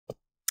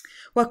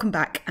Welcome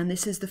back, and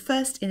this is the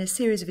first in a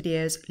series of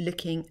videos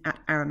looking at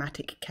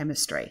aromatic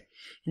chemistry.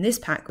 In this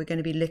pack we're going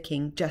to be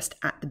looking just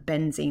at the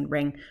benzene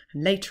ring,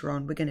 and later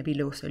on we're going to be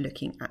also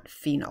looking at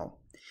phenol.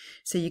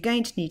 So you're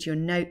going to need your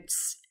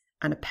notes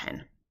and a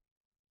pen.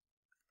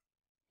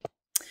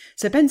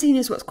 So benzene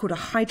is what's called a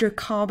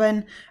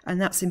hydrocarbon, and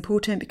that's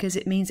important because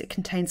it means it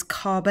contains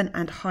carbon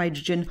and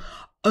hydrogen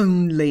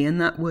only, and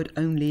that word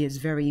only is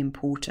very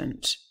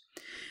important.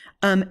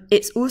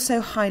 It's also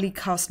highly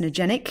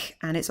carcinogenic,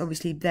 and it's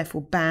obviously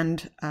therefore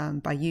banned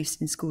by use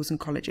in schools and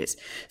colleges.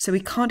 So we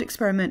can't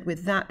experiment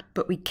with that,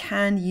 but we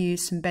can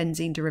use some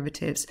benzene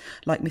derivatives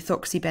like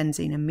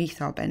methoxybenzene and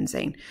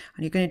methylbenzene, and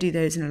you're going to do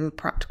those in a little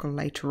practical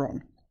later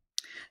on.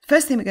 The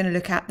first thing we're going to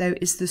look at though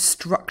is the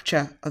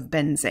structure of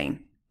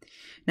benzene.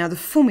 Now the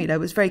formula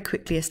was very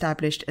quickly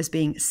established as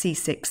being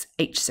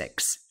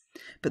C6H6,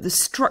 but the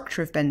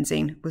structure of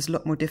benzene was a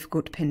lot more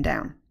difficult to pin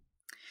down.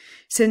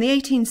 So in the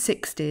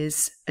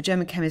 1860s, a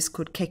German chemist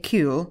called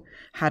Kekulé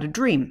had a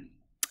dream.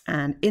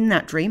 And in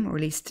that dream, or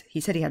at least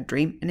he said he had a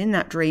dream, and in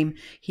that dream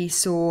he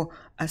saw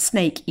a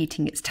snake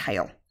eating its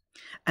tail.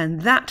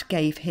 And that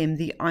gave him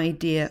the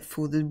idea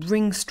for the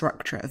ring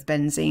structure of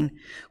benzene,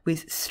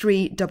 with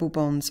 3 double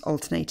bonds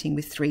alternating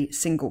with 3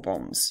 single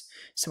bonds.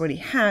 So what he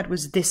had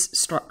was this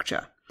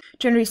structure.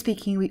 Generally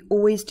speaking, we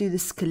always do the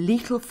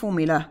skeletal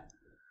formula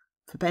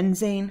for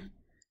benzene.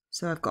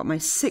 So I've got my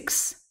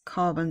 6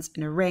 carbons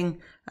in a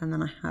ring, and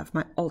then I have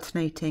my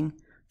alternating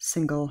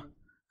single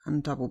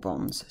and double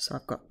bonds. So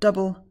I've got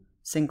double,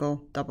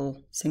 single,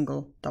 double,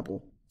 single,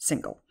 double,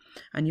 single.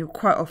 And you'll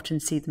quite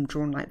often see them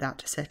drawn like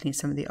that, certainly in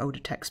some of the older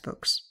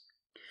textbooks.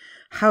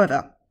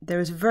 However, there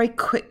is very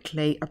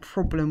quickly a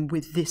problem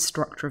with this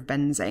structure of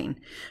benzene,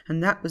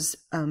 and that was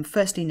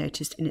firstly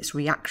noticed in its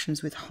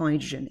reactions with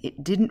hydrogen.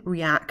 It didn't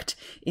react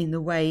in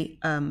the way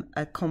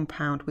a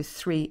compound with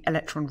 3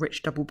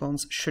 electron-rich double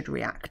bonds should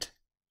react.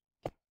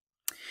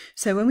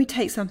 So when we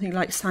take something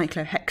like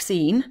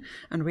cyclohexene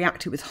and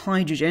react it with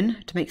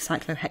hydrogen to make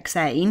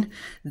cyclohexane,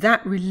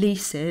 that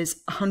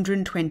releases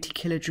 120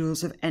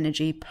 kilojoules of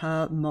energy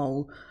per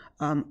mole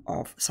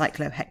of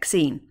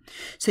cyclohexene.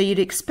 So you'd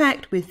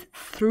expect with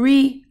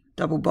 3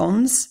 double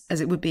bonds, as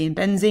it would be in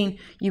benzene,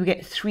 you would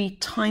get 3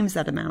 times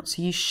that amount.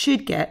 So you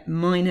should get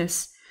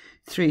minus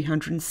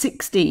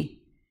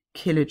 360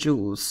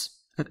 kilojoules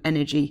of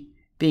energy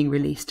being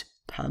released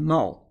per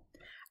mole.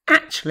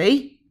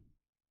 Actually,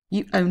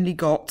 you only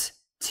got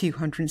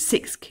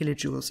 206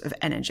 kilojoules of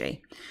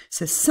energy.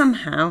 So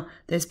somehow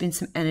there's been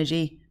some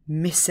energy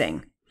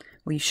missing.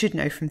 Well, you should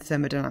know from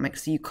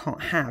thermodynamics that you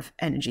can't have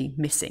energy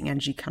missing.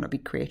 Energy cannot be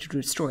created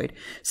or destroyed.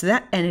 So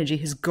that energy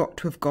has got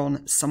to have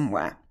gone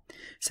somewhere.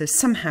 So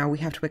somehow we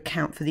have to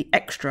account for the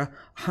extra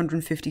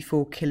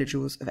 154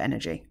 kilojoules of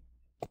energy.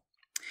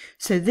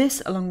 So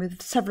this, along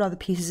with several other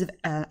pieces of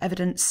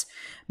evidence,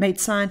 made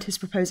scientists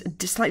propose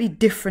a slightly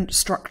different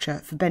structure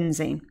for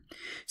benzene.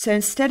 So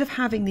instead of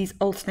having these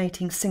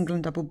alternating single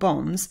and double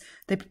bonds,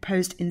 they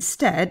proposed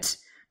instead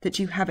that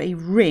you have a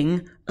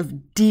ring of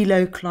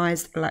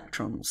delocalized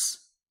electrons.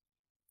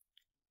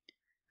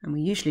 And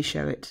we usually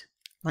show it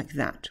like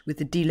that, with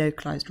the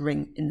delocalized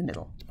ring in the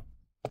middle.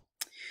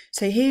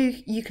 So here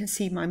you can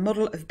see my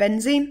model of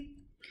benzene,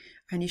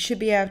 and you should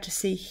be able to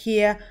see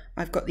here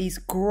I've got these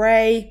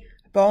grey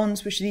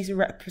bonds, which these are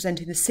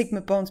representing the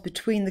sigma bonds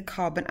between the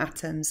carbon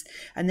atoms,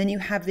 and then you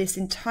have this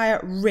entire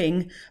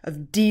ring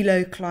of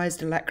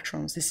delocalized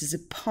electrons. This is a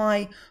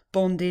pi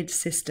bonded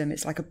system.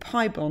 It's like a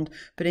pi bond,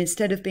 but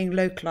instead of being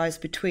localized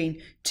between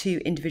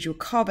 2 individual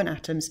carbon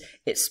atoms,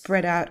 it's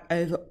spread out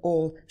over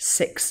all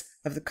 6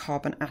 of the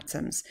carbon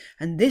atoms,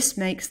 and this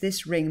makes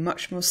this ring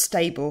much more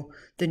stable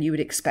than you would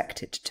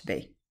expect it to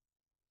be.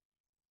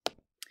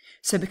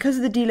 So because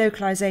of the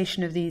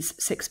delocalization of these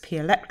 6p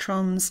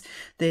electrons,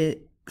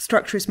 the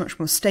structure is much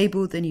more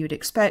stable than you would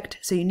expect,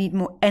 so you need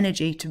more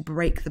energy to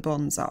break the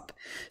bonds up.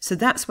 So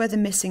that's where the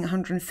missing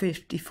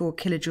 154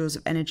 kilojoules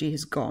of energy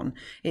has gone.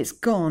 It's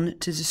gone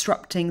to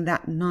disrupting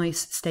that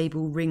nice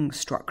stable ring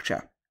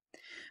structure,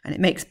 and it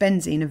makes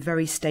benzene a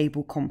very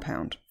stable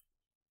compound.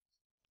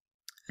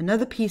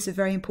 Another piece of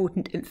very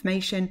important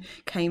information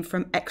came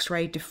from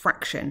X-ray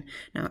diffraction.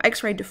 Now,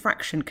 X-ray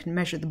diffraction can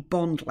measure the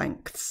bond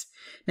lengths.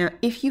 Now,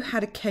 if you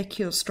had a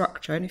Kekulé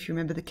structure, and if you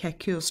remember the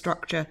Kekulé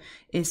structure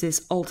is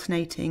this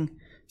alternating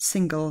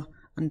single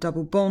and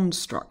double bond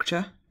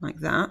structure, like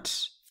that.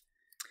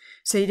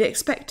 So you'd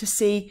expect to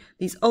see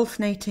these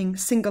alternating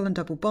single and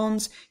double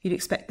bonds. You'd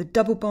expect the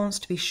double bonds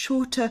to be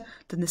shorter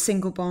than the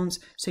single bonds.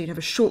 So you'd have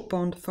a short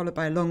bond followed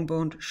by a long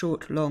bond,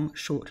 short, long,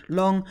 short,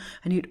 long.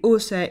 And you'd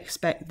also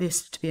expect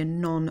this to be a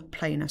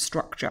non-planar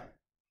structure.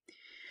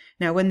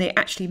 Now, when they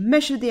actually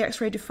measured the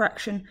X-ray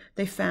diffraction,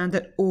 they found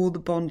that all the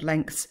bond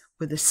lengths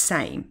were the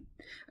same,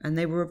 and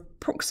they were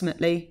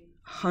approximately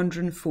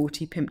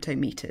 140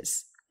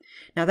 pimptometers.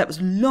 Now that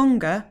was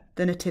longer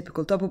than a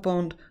typical double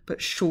bond,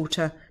 but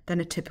shorter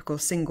than a typical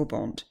single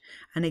bond.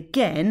 And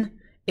again,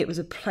 it was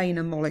a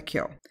planar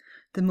molecule.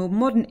 The more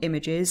modern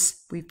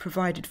images we've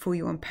provided for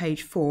you on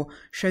page 4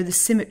 show the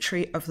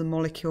symmetry of the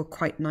molecule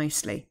quite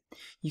nicely.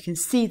 You can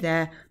see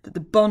there that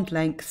the bond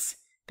lengths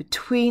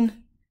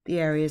between the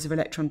areas of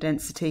electron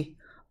density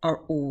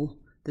are all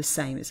the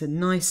same. It's a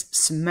nice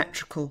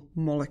symmetrical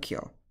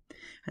molecule.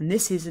 And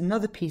this is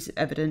another piece of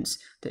evidence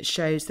that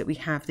shows that we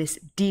have this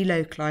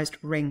delocalized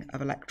ring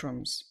of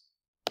electrons.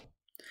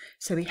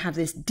 So we have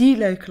this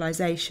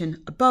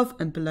delocalization above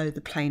and below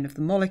the plane of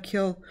the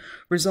molecule,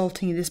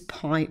 resulting in this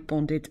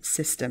pi-bonded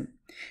system.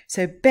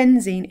 So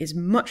benzene is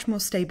much more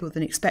stable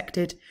than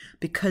expected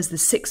because the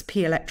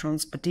 6p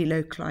electrons are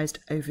delocalized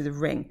over the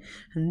ring,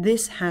 and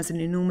this has an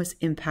enormous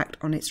impact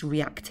on its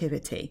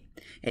reactivity.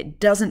 It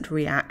doesn't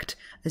react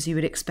as you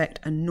would expect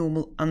a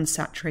normal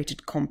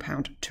unsaturated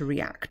compound to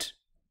react.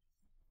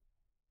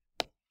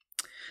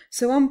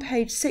 So on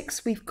page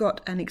 6 we've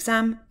got an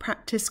exam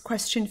practice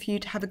question for you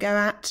to have a go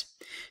at.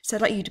 So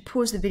I'd like you to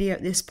pause the video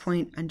at this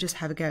point and just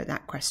have a go at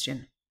that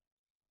question.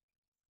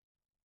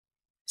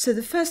 So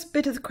the first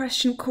bit of the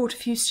question caught a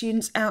few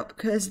students out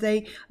because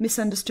they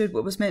misunderstood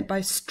what was meant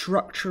by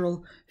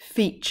structural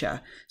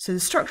feature. So the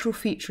structural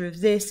feature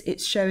of this,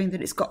 it's showing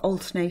that it's got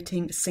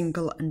alternating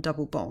single and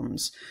double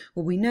bonds.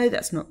 Well, we know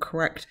that's not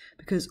correct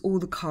because all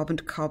the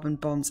carbon-to-carbon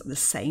bonds are the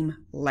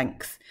same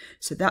length.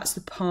 So that's the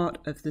part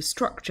of the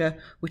structure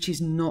which is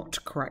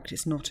not correct.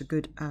 It's not a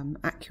good,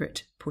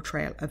 accurate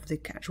portrayal of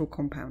the actual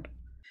compound.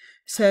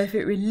 So if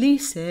it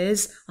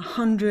releases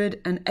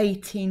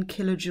 118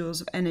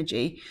 kilojoules of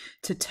energy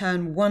to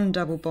turn one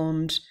double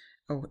bond,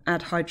 or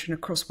add hydrogen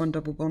across one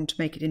double bond to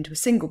make it into a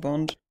single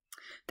bond,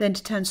 then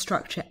to turn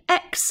structure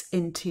X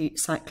into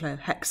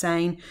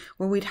cyclohexane,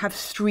 well, we'd have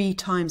 3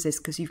 times this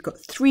because you've got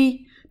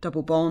 3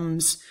 double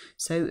bonds,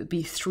 so it would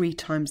be 3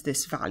 times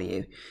this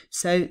value.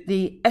 So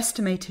the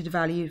estimated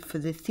value for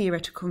the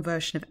theoretical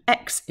conversion of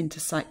X into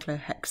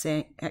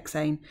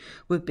cyclohexane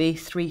would be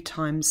 3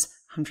 times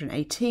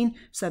 118,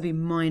 so that'd be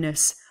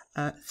minus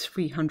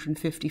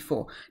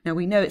 354. Now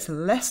we know it's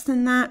less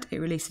than that, it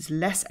releases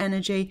less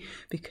energy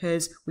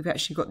because we've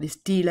actually got this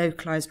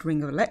delocalized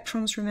ring of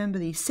electrons. Remember,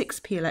 these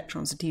 6p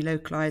electrons are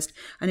delocalized,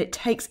 and it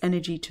takes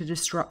energy to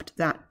disrupt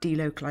that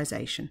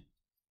delocalization.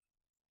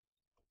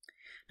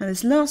 Now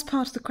this last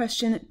part of the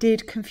question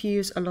did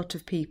confuse a lot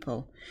of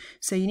people,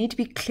 so you need to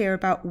be clear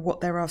about what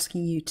they're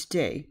asking you to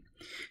do.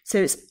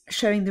 So it's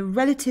showing the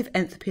relative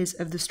enthalpies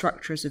of the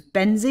structures of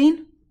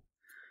benzene,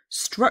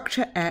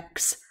 structure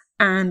X,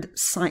 and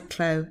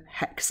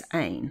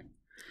cyclohexane.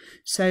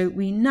 So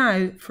we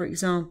know, for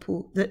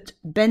example, that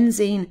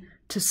benzene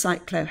to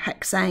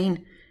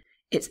cyclohexane,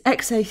 it's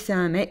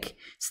exothermic,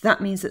 so that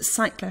means that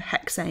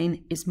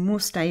cyclohexane is more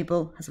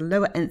stable, has a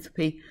lower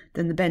enthalpy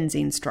than the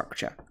benzene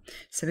structure.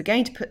 So we're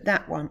going to put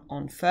that one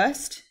on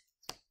first.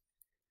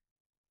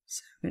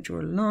 So I'm going to draw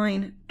a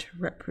line to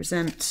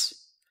represent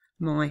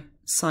my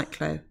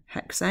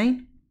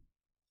cyclohexane.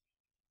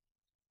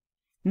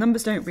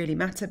 Numbers don't really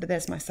matter, but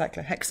there's my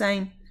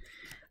cyclohexane.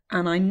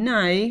 And I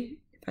know,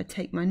 if I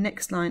take my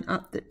next line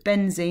up, that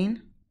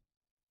benzene,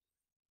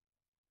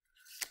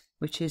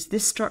 which is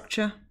this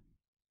structure,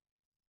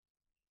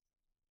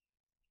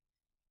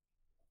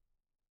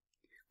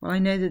 well, I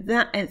know that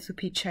that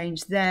enthalpy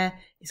change there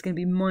is going to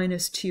be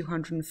minus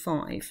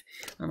 205.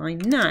 And I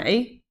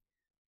know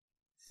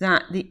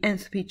that the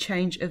enthalpy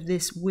change of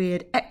this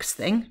weird X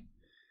thing,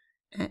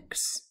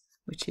 X,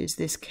 which is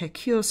this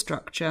Kekure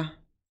structure,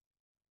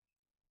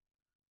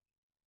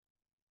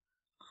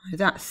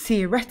 that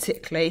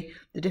theoretically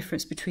the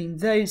difference between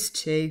those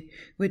two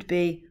would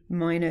be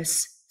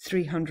minus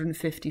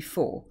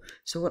 354.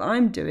 So what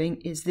I'm doing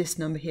is this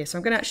number here. So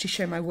I'm going to actually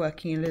show my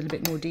working in a little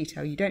bit more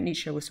detail. You don't need to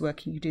show us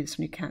working, you do this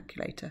on your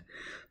calculator.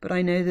 But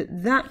I know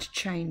that that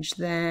change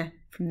there,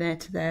 from there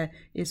to there,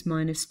 is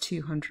minus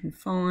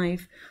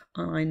 205.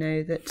 And I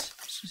know that,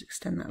 let's just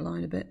extend that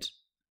line a bit.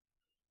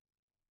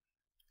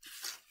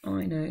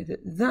 I know that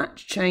that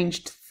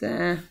change to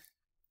there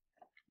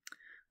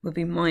will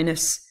be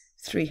minus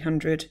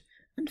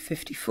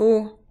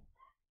 354.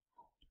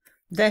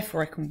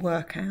 Therefore I can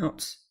work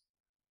out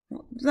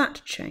what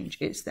that change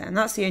is there, and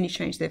that's the only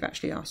change they've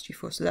actually asked you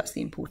for, so that's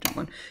the important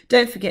one.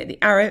 Don't forget the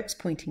arrow is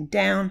pointing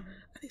down,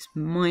 and it's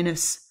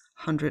minus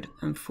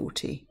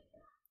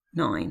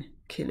 149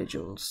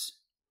 kilojoules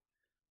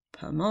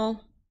per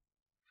mole.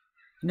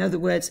 In other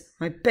words,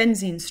 my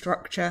benzene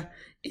structure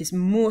is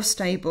more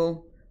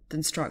stable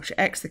than structure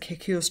X, the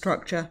Kekure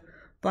structure,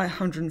 by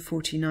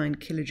 149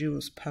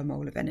 kilojoules per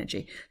mole of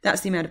energy. That's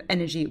the amount of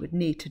energy it would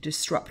need to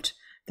disrupt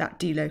that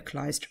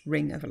delocalized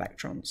ring of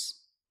electrons.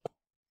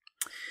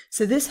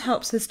 So this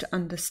helps us to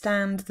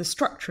understand the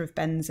structure of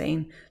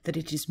benzene, that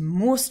it is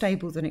more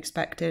stable than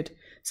expected,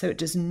 so it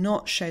does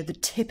not show the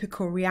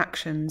typical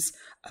reactions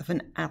of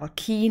an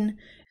alkene.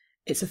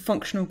 It's a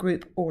functional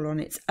group all on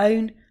its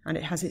own, and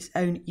it has its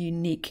own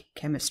unique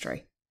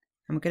chemistry.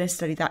 And we're going to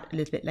study that a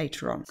little bit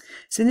later on.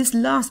 So in this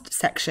last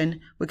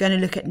section, we're going to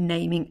look at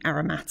naming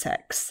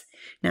aromatics.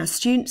 Now,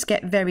 students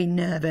get very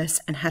nervous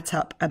and het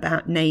up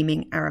about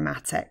naming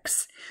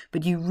aromatics,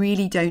 but you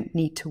really don't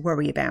need to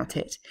worry about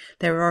it.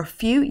 There are a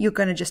few you're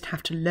going to just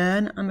have to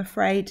learn, I'm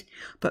afraid,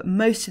 but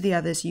most of the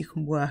others you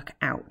can work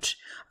out.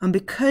 And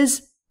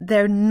because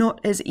they're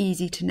not as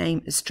easy to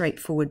name as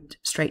straightforward,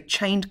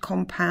 straight-chained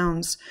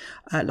compounds,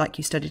 like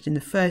you studied in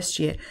the first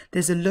year,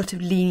 there's a lot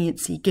of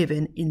leniency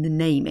given in the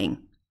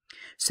naming.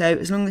 So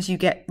as long as you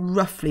get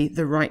roughly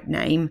the right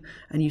name,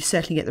 and you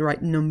certainly get the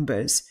right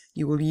numbers,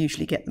 you will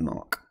usually get the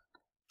mark.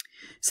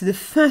 So the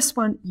first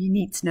one you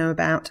need to know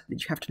about,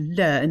 that you have to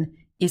learn,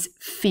 is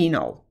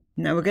phenol.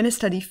 Now we're going to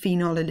study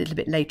phenol a little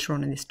bit later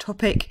on in this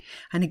topic,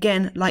 and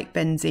again, like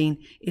benzene,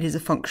 it is a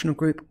functional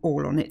group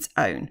all on its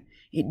own.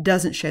 It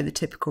doesn't show the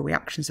typical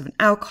reactions of an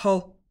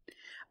alcohol,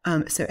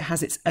 so it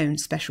has its own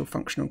special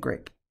functional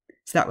group.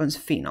 So that one's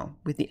phenol,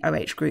 with the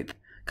OH group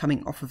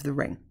coming off of the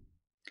ring.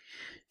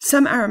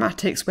 Some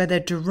aromatics, where they're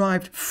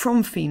derived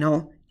from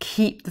phenol,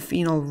 keep the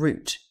phenol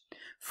root.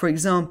 For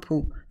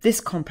example, this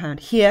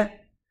compound here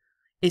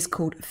is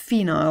called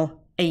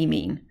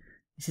phenylamine.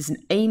 This is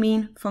an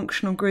amine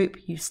functional group.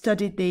 You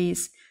studied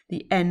these,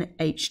 the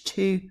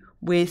NH2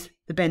 with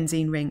the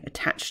benzene ring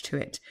attached to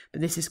it, but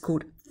this is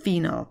called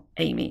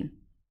phenylamine.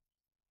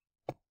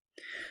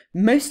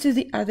 Most of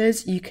the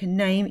others you can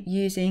name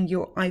using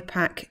your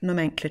IPAC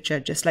nomenclature,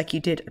 just like you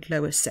did at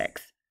lower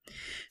sixth.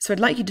 So I'd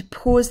like you to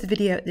pause the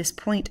video at this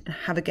point and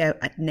have a go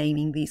at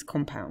naming these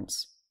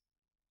compounds.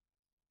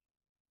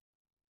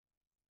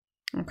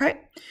 Okay,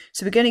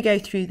 so we're going to go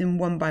through them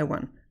one by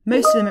one.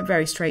 Most of them are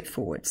very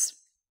straightforward.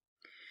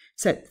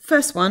 So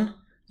first one,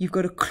 you've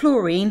got a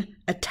chlorine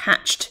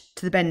attached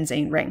to the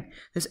benzene ring.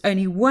 There's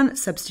only one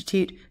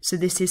substitute, so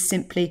this is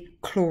simply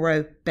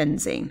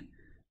chlorobenzene.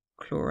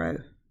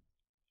 Chlorobenzene.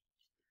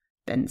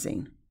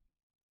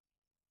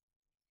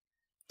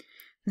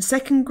 The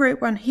second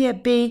group one here,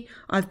 B,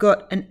 I've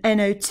got an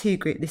NO2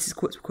 group. This is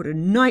what's called a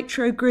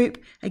nitro group.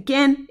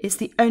 Again, it's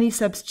the only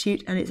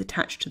substitute and it's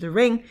attached to the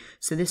ring,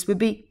 so this would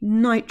be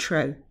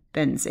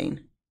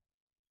nitrobenzene.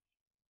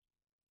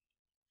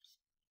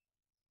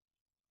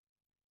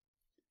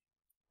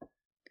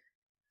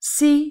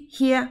 C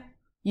here,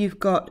 you've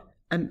got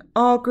an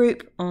R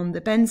group on the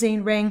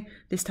benzene ring.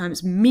 This time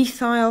it's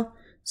methyl,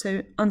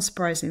 so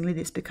unsurprisingly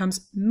this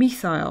becomes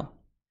methyl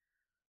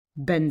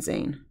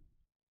benzene.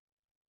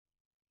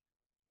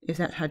 If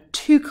that had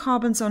two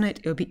carbons on it,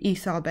 it would be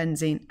ethyl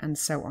benzene, and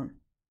so on.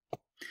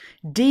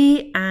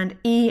 D and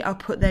E I'll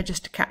put there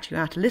just to catch you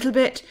out a little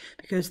bit,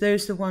 because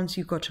those are the ones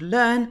you've got to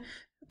learn,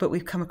 but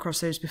we've come across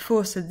those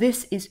before. So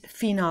this is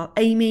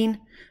phenylamine,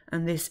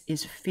 and this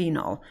is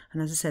phenol.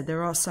 And as I said,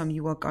 there are some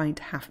you are going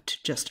to have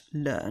to just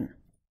learn.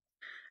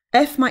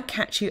 F might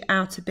catch you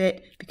out a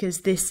bit,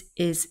 because this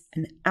is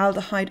an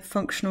aldehyde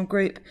functional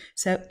group.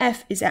 So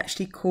F is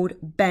actually called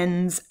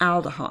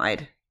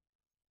benzaldehyde.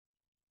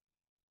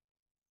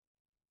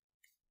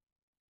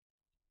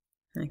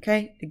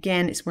 Okay,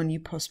 again, it's one you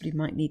possibly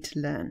might need to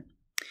learn.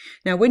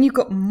 Now, when you've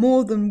got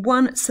more than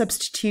one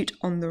substitute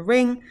on the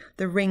ring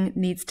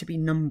needs to be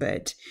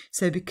numbered.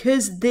 So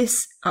because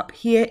this up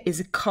here is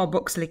a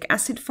carboxylic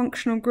acid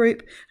functional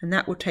group, and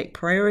that will take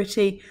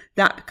priority,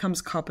 that becomes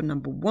carbon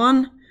number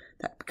 1,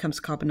 that becomes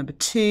carbon number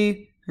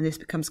 2, and this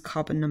becomes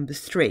carbon number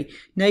 3.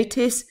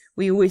 Notice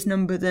we always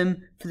number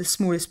them for the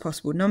smallest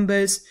possible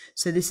numbers.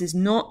 So this is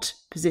not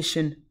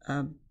position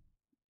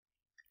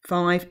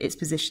 5, it's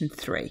position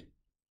 3.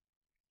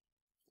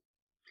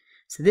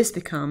 So this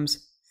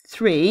becomes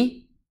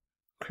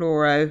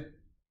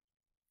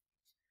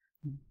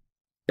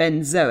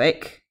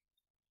 3-chlorobenzoic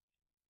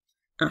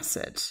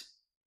acid.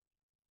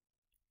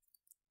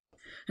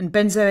 And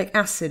benzoic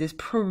acid is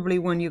probably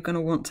one you're going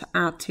to want to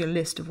add to your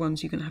list of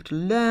ones you're going to have to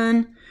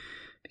learn,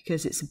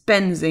 because it's a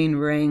benzene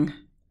ring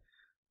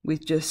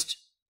with just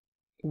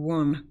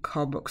one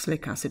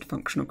carboxylic acid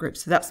functional group.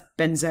 So that's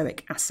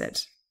benzoic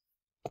acid.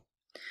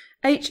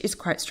 H is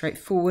quite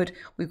straightforward.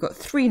 We've got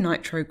 3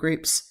 nitro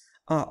groups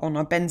on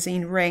our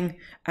benzene ring,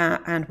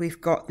 and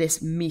we've got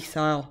this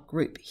methyl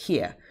group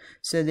here.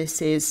 So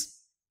this is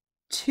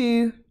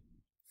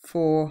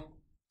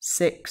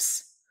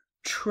 2,4,6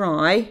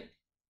 tri-nitro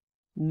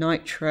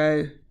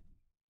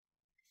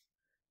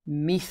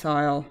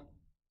methyl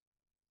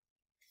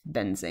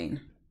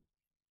benzene.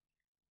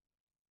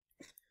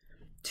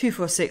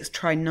 2,4,6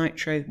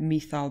 tri-nitro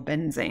methyl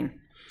benzene.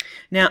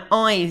 Now,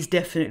 I is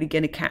definitely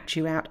going to catch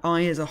you out.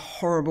 I is a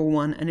horrible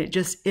one, and it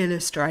just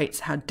illustrates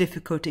how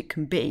difficult it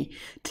can be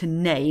to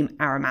name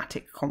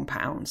aromatic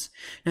compounds.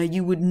 Now,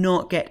 you would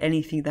not get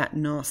anything that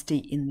nasty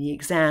in the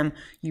exam.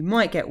 You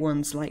might get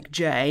ones like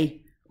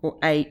J or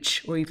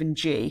H or even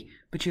G,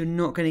 but you're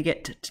not going to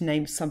get to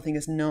name something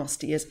as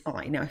nasty as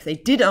I. Now, if they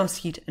did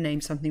ask you to name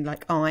something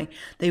like I,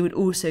 they would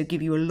also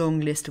give you a long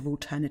list of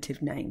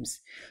alternative names.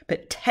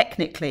 But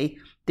technically,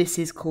 this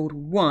is called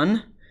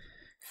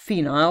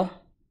 1-phenyl,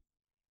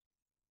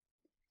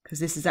 because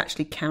this is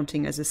actually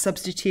counting as a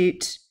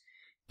substitute,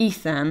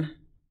 ethan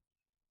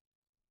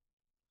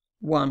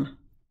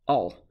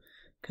 1-ol,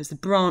 because the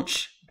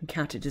branch can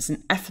count it as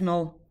an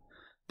ethanol,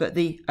 but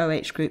the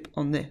OH group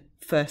on the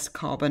first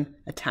carbon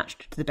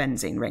attached to the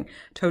benzene ring.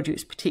 Told you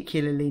it's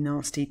particularly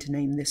nasty to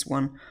name this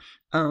one,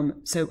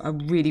 so I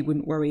really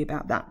wouldn't worry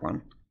about that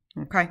one.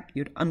 Okay,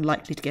 you're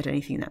unlikely to get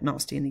anything that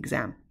nasty in the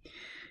exam.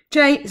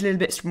 J is a little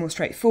bit more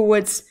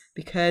straightforward,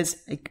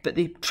 but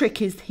the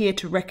trick is here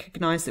to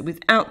recognise that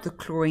without the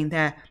chlorine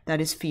there, that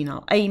is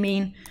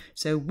phenylamine.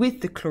 So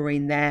with the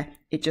chlorine there,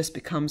 it just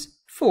becomes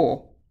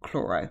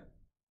 4-chloro.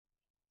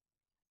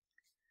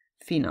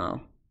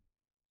 Phenylamine.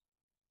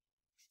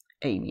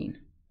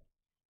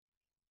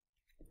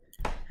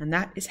 And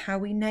that is how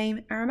we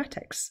name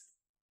aromatics.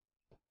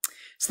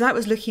 So that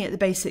was looking at the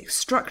basic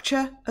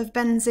structure of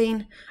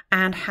benzene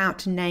and how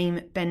to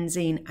name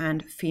benzene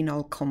and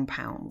phenol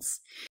compounds.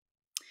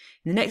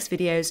 In the next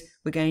videos,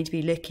 we're going to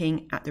be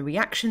looking at the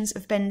reactions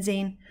of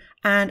benzene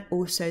and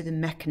also the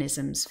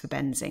mechanisms for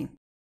benzene.